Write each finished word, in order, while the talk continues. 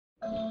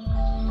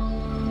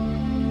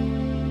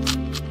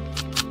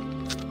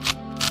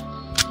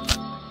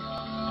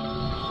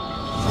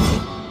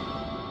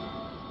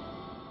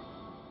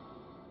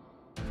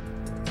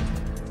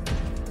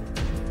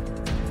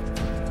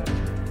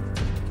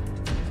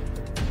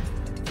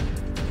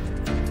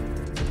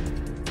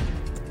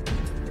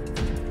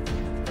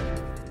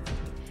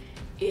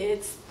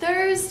It's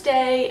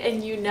Thursday,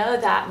 and you know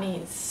that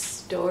means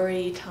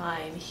story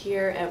time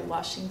here at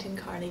Washington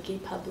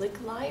Carnegie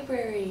Public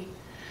Library.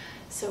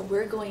 So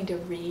we're going to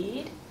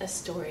read a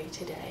story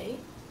today.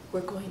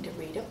 We're going to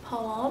read a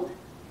poem.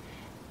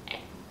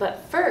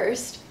 But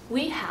first,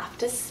 we have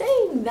to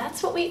sing.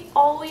 That's what we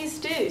always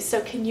do.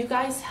 So can you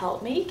guys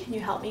help me? Can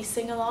you help me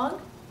sing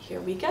along? Here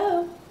we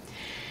go.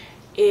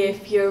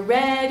 If you're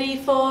ready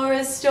for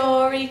a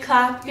story,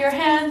 clap your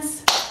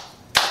hands.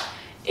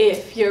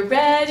 If you're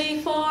ready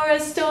for a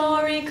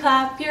story,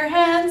 clap your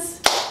hands.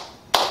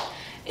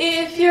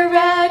 If you're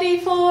ready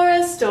for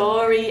a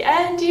story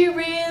and you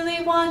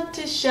really want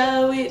to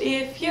show it,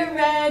 if you're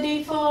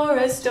ready for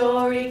a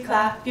story,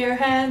 clap your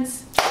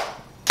hands.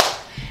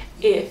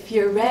 If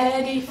you're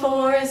ready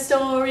for a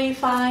story,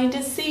 find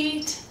a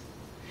seat.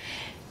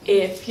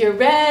 If you're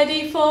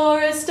ready for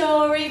a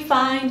story,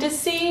 find a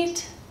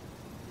seat.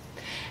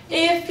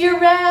 If you're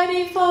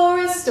ready for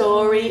a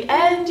story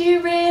and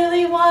you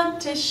really want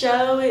to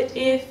show it,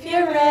 if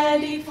you're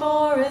ready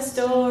for a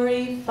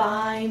story,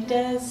 find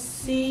a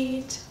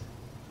seat.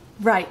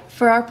 Right,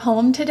 for our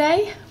poem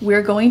today,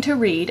 we're going to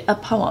read a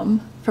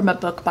poem from a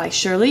book by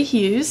Shirley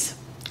Hughes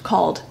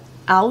called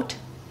Out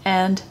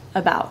and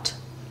About,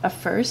 a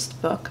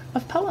first book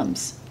of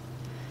poems.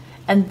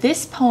 And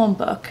this poem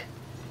book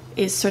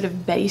is sort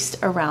of based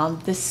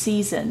around the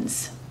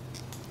seasons.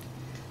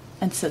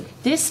 And so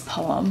this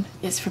poem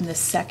is from the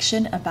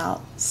section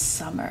about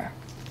summer.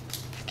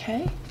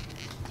 Okay,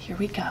 here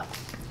we go.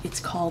 It's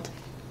called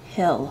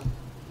Hill.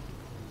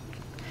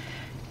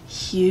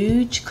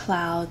 Huge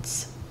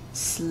clouds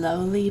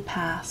slowly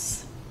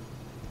pass.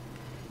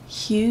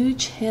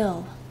 Huge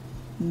hill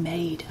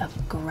made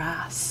of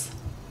grass.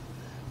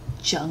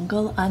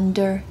 Jungle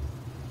under,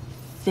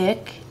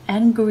 thick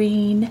and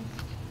green.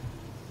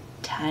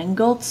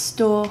 Tangled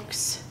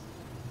stalks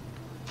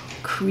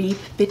creep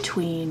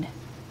between.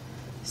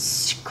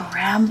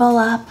 Scramble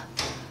up,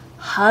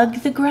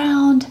 hug the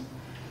ground,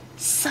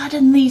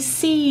 suddenly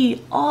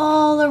see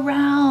all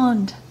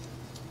around.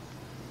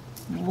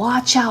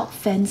 Watch out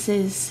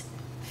fences,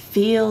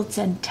 fields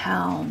and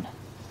town.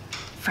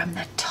 From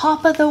the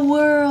top of the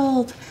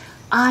world,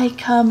 I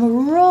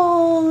come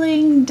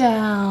rolling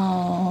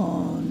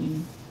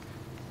down.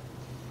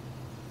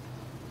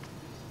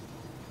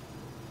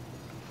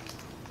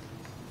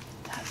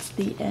 That's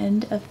the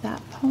end of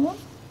that poem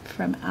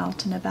from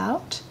Out and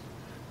About,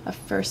 a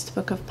first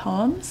book of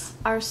poems.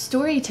 Our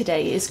story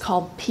today is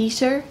called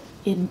Peter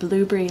in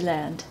Blueberry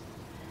Land,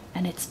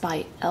 and it's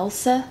by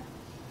Elsa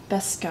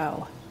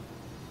Beskow.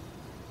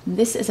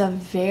 This is a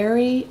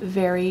very,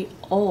 very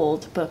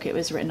old book. It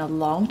was written a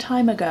long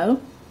time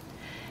ago,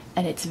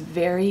 and it's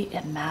very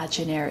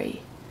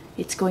imaginary.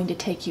 It's going to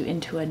take you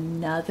into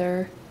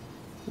another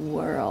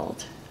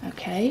world.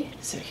 Okay,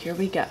 so here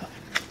we go.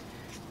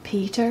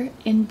 Peter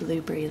in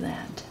Blueberry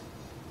Land.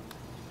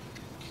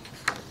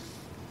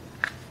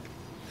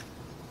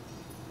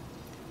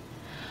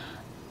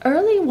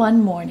 Early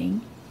one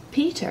morning,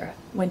 Peter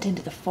went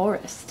into the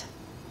forest.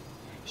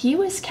 He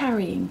was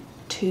carrying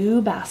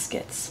 2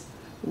 baskets,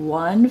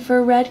 one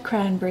for red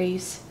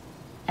cranberries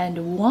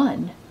and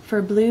one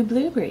for blue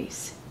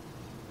blueberries.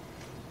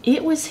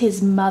 It was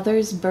his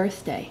mother's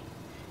birthday,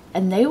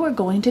 and they were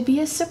going to be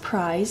a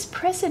surprise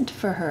present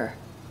for her.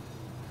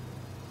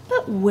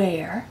 But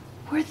where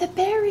were the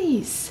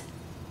berries?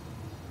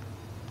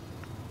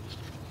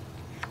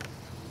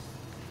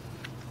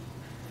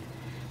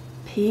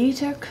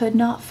 Peter could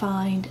not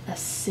find a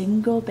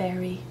single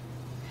berry.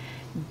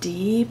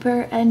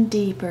 Deeper and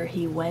deeper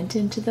he went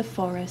into the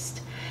forest,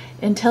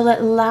 until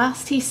at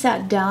last he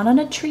sat down on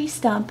a tree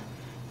stump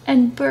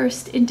and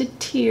burst into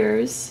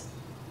tears.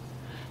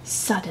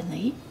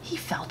 Suddenly he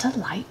felt a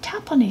light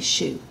tap on his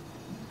shoe.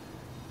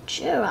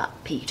 "Cheer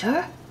up,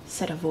 Peter,"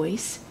 said a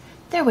voice.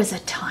 There was a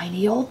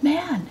tiny old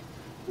man,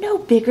 no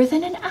bigger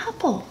than an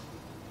apple.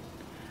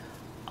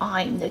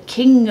 "I'm the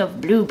king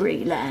of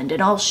Blueberry Land,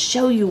 and I'll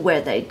show you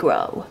where they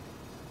grow."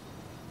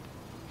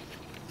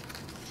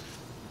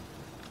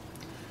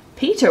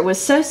 Peter was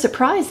so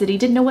surprised that he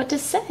didn't know what to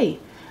say.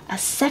 A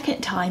second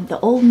time the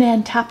old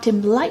man tapped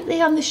him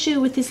lightly on the shoe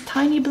with his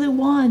tiny blue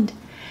wand,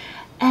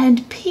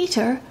 and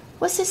Peter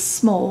was as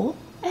small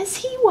as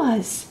he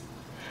was.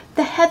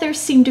 The heather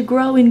seemed to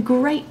grow in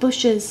great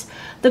bushes,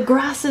 the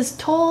grasses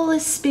tall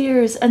as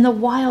spears, and the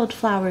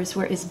wildflowers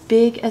were as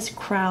big as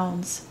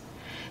crowns.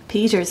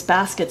 Peter's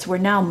baskets were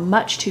now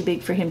much too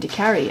big for him to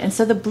carry, and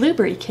so the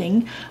Blueberry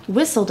King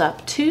whistled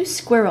up 2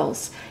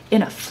 squirrels.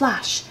 In a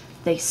flash,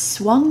 they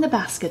swung the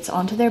baskets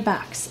onto their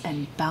backs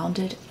and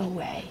bounded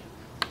away.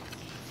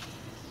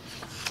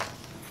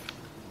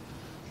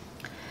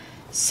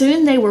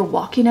 Soon they were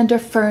walking under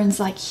ferns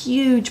like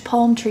huge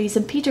palm trees,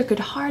 and Peter could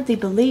hardly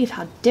believe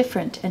how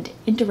different and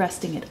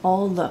interesting it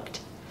all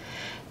looked.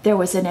 There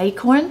was an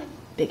acorn,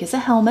 big as a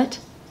helmet,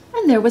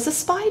 and there was a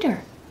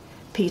spider.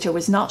 Peter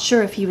was not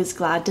sure if he was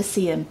glad to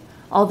see him,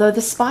 although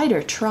the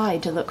spider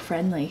tried to look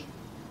friendly.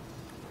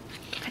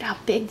 Look at how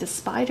big the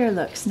spider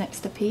looks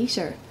next to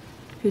Peter,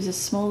 who's as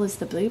small as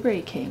the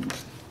Blueberry King.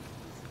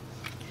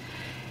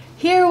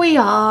 "Here we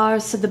are,"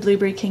 said the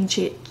Blueberry King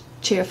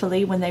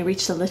cheerfully when they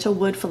reached a little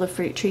wood full of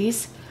fruit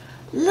trees.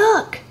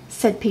 "Look,"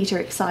 said Peter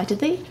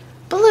excitedly,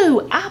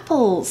 "blue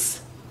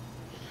apples."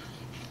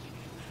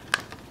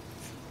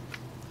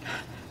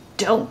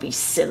 "Don't be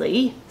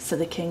silly," said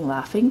the king,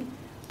 laughing.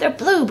 "They're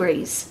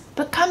blueberries,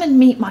 but come and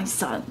meet my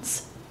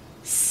sons."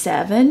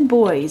 7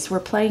 boys were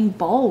playing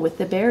ball with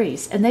the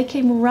berries, and they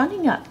came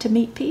running up to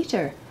meet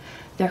Peter.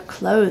 Their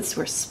clothes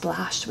were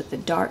splashed with the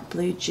dark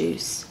blue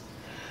juice.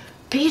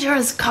 "Peter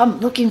has come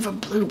looking for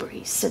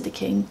blueberries," said the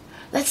king.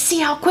 "Let's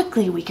see how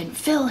quickly we can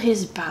fill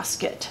his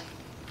basket."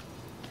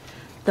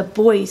 The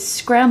boys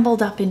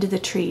scrambled up into the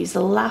trees,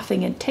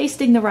 laughing and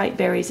tasting the ripe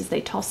berries as they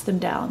tossed them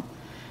down.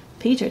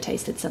 Peter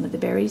tasted some of the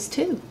berries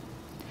too.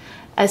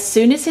 As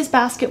soon as his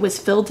basket was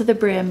filled to the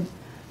brim,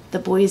 the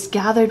boys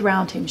gathered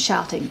round him,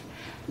 shouting,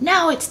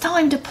 "Now it's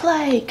time to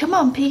play! Come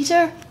on,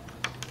 Peter!"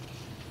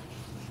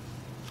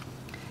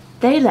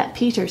 They let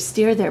Peter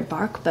steer their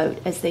bark boat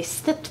as they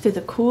slipped through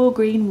the cool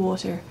green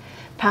water,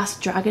 past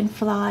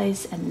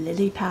dragonflies and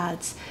lily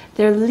pads,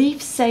 their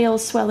leaf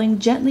sails swelling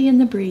gently in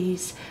the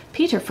breeze.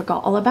 Peter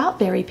forgot all about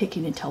berry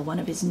picking until one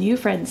of his new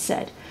friends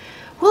said,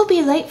 "We'll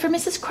be late for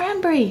Mrs.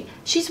 Cranberry.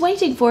 She's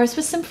waiting for us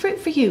with some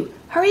fruit for you.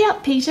 Hurry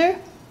up, Peter."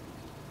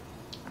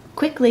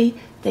 Quickly,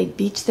 they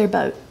beached their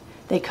boat.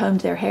 They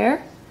combed their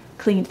hair,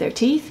 cleaned their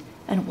teeth,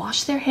 and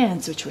washed their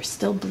hands, which were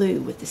still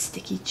blue with the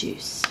sticky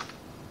juice.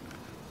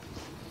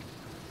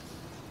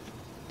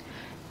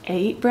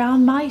 8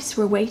 brown mice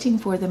were waiting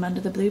for them under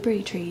the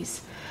blueberry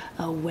trees.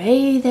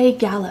 Away they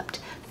galloped,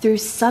 through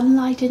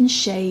sunlight and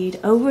shade,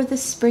 over the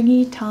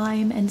springy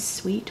thyme and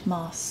sweet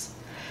moss.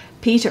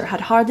 Peter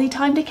had hardly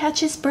time to catch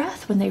his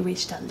breath when they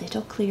reached a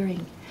little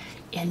clearing.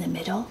 In the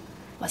middle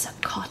was a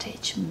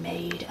cottage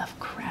made of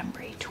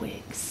cranberry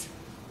twigs.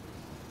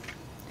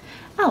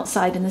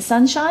 Outside in the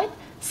sunshine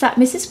sat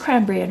Mrs.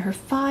 Cranberry and her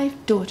 5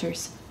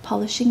 daughters,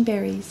 polishing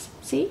berries.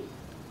 See?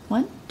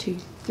 1, 2,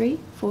 3,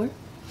 4,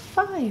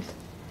 5.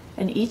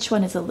 And each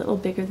one is a little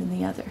bigger than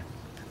the other.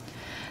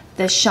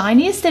 The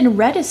shiniest and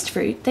reddest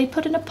fruit they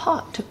put in a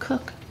pot to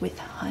cook with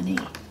honey.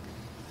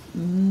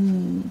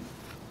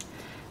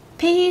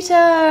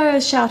 "Peter!"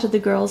 shouted the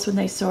girls when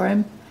they saw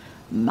him.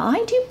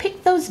 "Mind you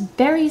pick those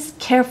berries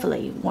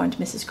carefully," warned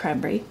Mrs.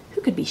 Cranberry,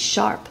 who could be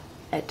sharp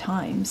at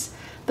times.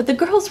 But the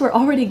girls were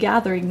already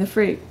gathering the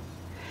fruit.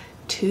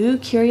 2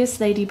 curious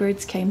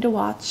ladybirds came to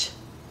watch.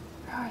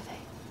 Where are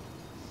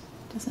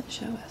they? Doesn't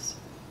show us.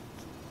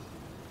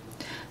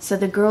 So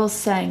the girls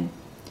sang,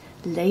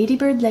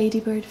 "Ladybird,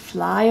 ladybird,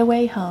 fly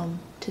away home,"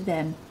 to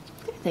them.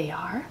 There they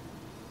are,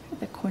 at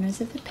the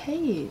corners of the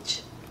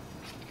page.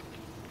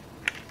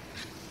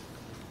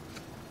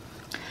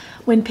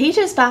 When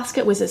Peter's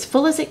basket was as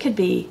full as it could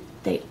be,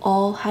 they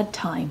all had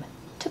time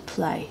to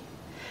play.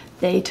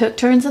 They took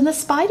turns on the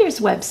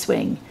spider's web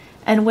swing,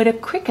 and when a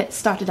cricket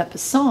started up a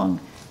song,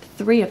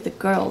 3 of the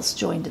girls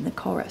joined in the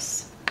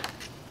chorus.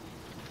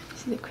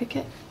 See the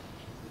cricket?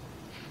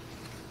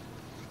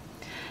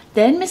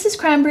 Then Mrs.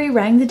 Cranberry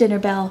rang the dinner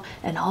bell,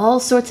 and all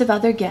sorts of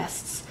other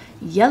guests,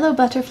 yellow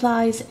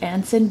butterflies,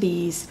 ants, and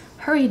bees,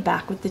 hurried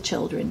back with the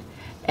children.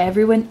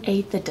 Everyone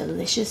ate the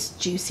delicious,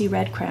 juicy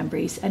red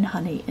cranberries and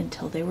honey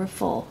until they were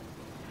full.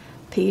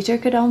 Peter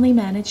could only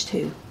manage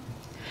 2.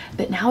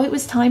 But now it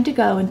was time to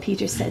go, and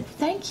Peter said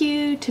thank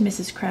you to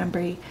Mrs.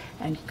 Cranberry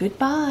and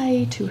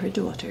goodbye to her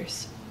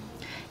daughters.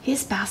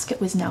 His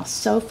basket was now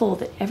so full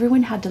that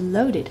everyone had to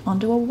load it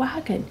onto a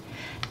wagon.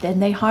 Then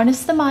they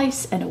harnessed the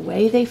mice, and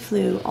away they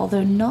flew,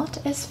 although not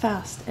as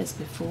fast as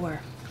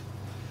before.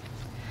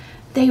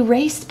 They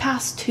raced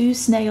past 2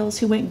 snails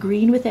who went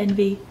green with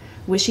envy,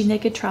 wishing they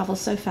could travel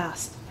so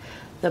fast.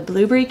 The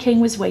Blueberry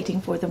King was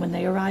waiting for them when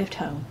they arrived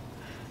home.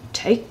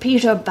 "Take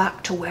Peter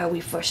back to where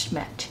we first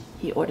met,"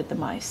 he ordered the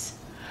mice.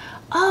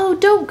 "Oh,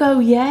 don't go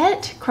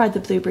yet," cried the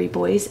Blueberry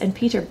boys, and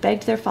Peter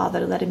begged their father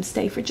to let him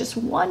stay for just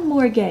one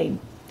more game.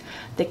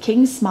 The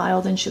king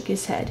smiled and shook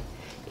his head.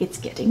 "It's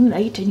getting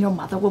late and your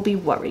mother will be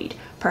worried.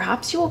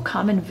 Perhaps you will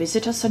come and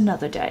visit us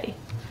another day."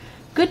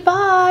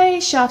 "Goodbye,"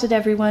 shouted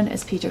everyone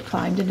as Peter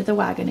climbed into the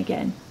wagon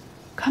again.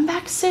 "Come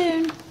back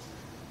soon."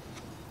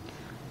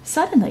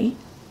 Suddenly,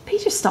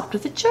 Peter stopped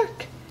with a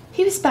jerk.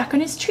 He was back on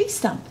his tree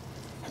stump,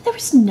 and there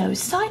was no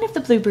sign of the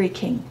Blueberry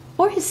King,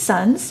 or his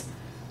sons,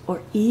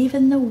 or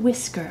even the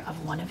whisker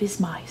of one of his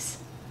mice.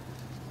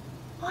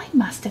 "I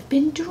must have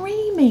been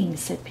dreaming,"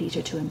 said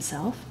Peter to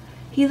himself.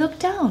 He looked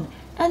down,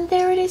 and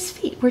there at his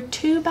feet were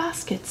 2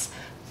 baskets,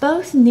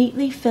 both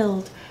neatly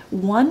filled,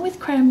 one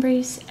with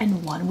cranberries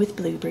and one with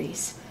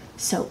blueberries.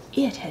 So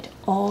it had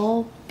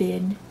all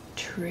been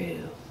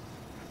true.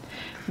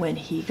 When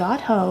he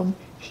got home,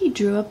 he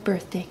drew a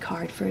birthday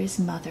card for his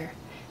mother.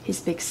 His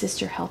big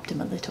sister helped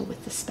him a little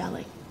with the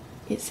spelling.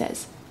 It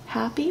says,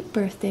 "Happy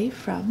birthday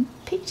from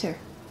Peter."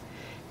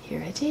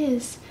 Here it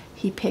is.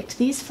 He picked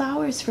these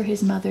flowers for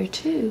his mother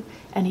too,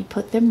 and he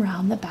put them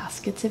round the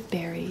baskets of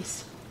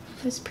berries.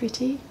 It was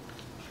pretty.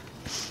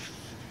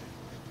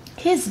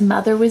 His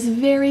mother was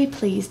very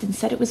pleased and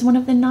said it was one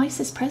of the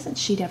nicest presents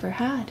she'd ever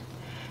had.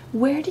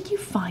 "Where did you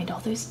find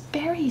all those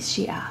berries?"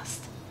 she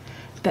asked.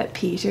 But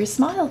Peter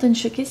smiled and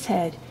shook his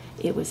head.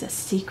 It was a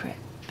secret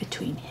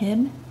between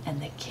him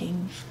and the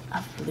king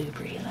of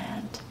Blueberry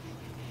Land.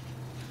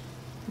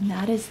 And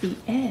that is the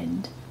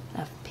end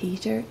of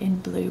Peter in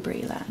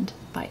Blueberry Land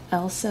by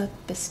Elsa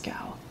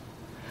Beskow.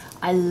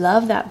 I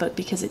love that book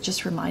because it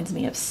just reminds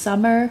me of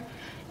summer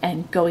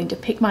and going to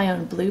pick my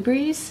own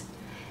blueberries.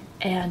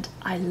 And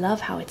I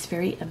love how it's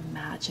very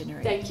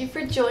imaginary. Thank you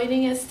for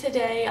joining us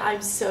today.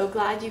 I'm so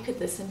glad you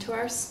could listen to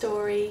our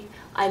story.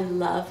 I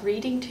love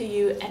reading to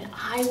you, and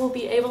I will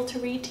be able to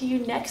read to you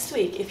next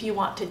week if you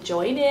want to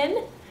join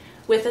in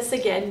with us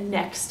again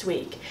next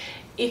week.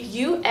 If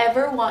you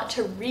ever want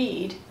to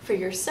read for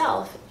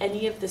yourself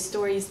any of the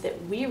stories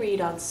that we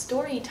read on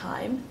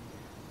Storytime,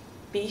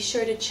 be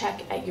sure to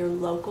check at your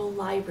local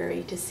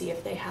library to see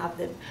if they have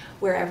them.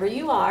 Wherever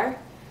you are,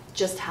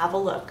 just have a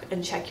look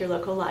and check your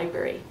local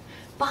library.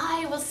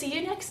 Bye, we'll see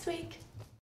you next week.